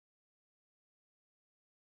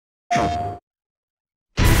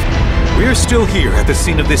We're still here at the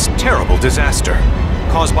scene of this terrible disaster,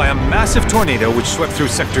 caused by a massive tornado which swept through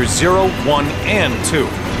sectors 0, 1, and 2.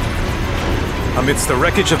 Amidst the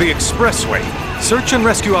wreckage of the expressway, search and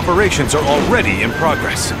rescue operations are already in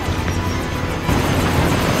progress.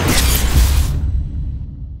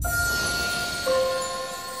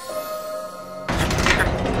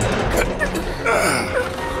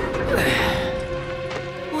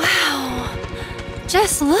 Wow.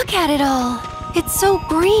 Just look at it all. It's so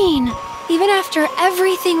green. Even after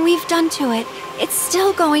everything we've done to it, it's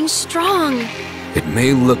still going strong. It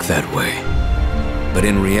may look that way, but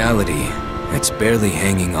in reality, it's barely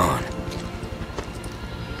hanging on.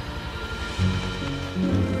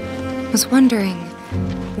 Was wondering,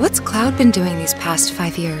 what's Cloud been doing these past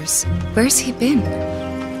 5 years? Where's he been?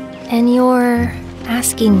 And you're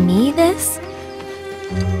asking me this?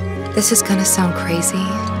 This is gonna sound crazy,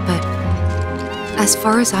 but as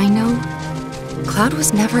far as I know, Cloud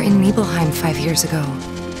was never in Nibelheim 5 years ago.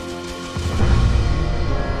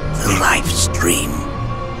 The life stream.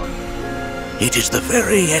 It is the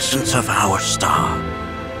very essence of our star.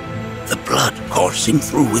 The blood coursing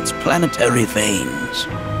through its planetary veins.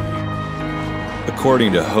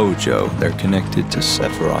 According to Hojo, they're connected to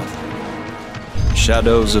Sephiroth.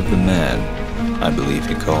 Shadows of the Mad, I believe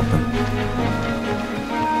he called them.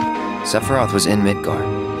 Sephiroth was in Midgar.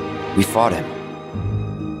 We fought him.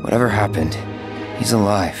 Whatever happened, he's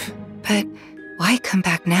alive. But why come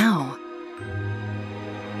back now?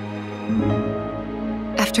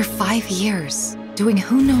 After 5 years, doing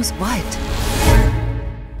who knows what.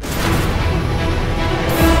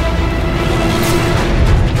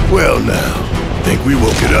 Well now, think we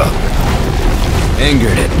woke it up?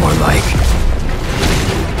 Angered it, more like.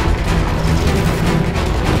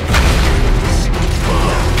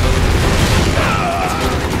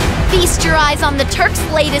 Feast your eyes on the Turk's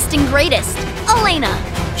latest and greatest, Elena.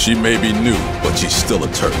 She may be new, but she's still a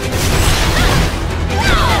Turk.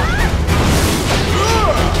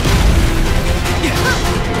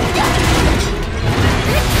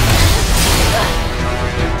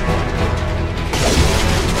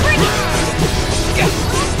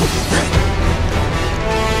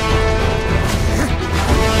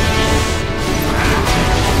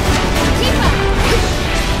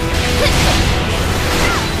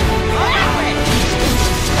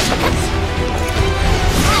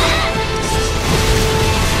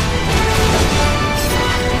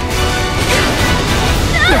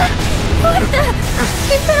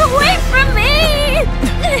 Keep her away from me!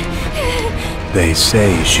 They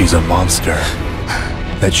say she's a monster,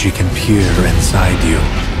 that she can peer inside you,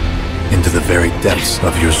 into the very depths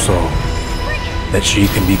of your soul, that she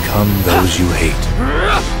can become those you hate,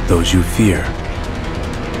 those you fear,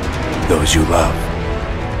 those you love.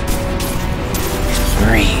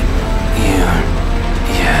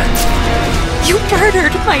 You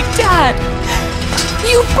murdered my dad!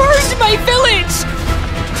 You burned my village!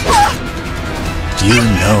 You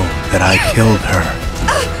know that I killed her.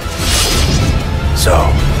 So,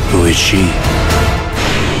 who is she?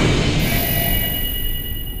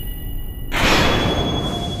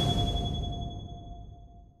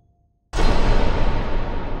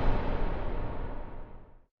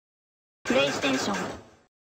 PlayStation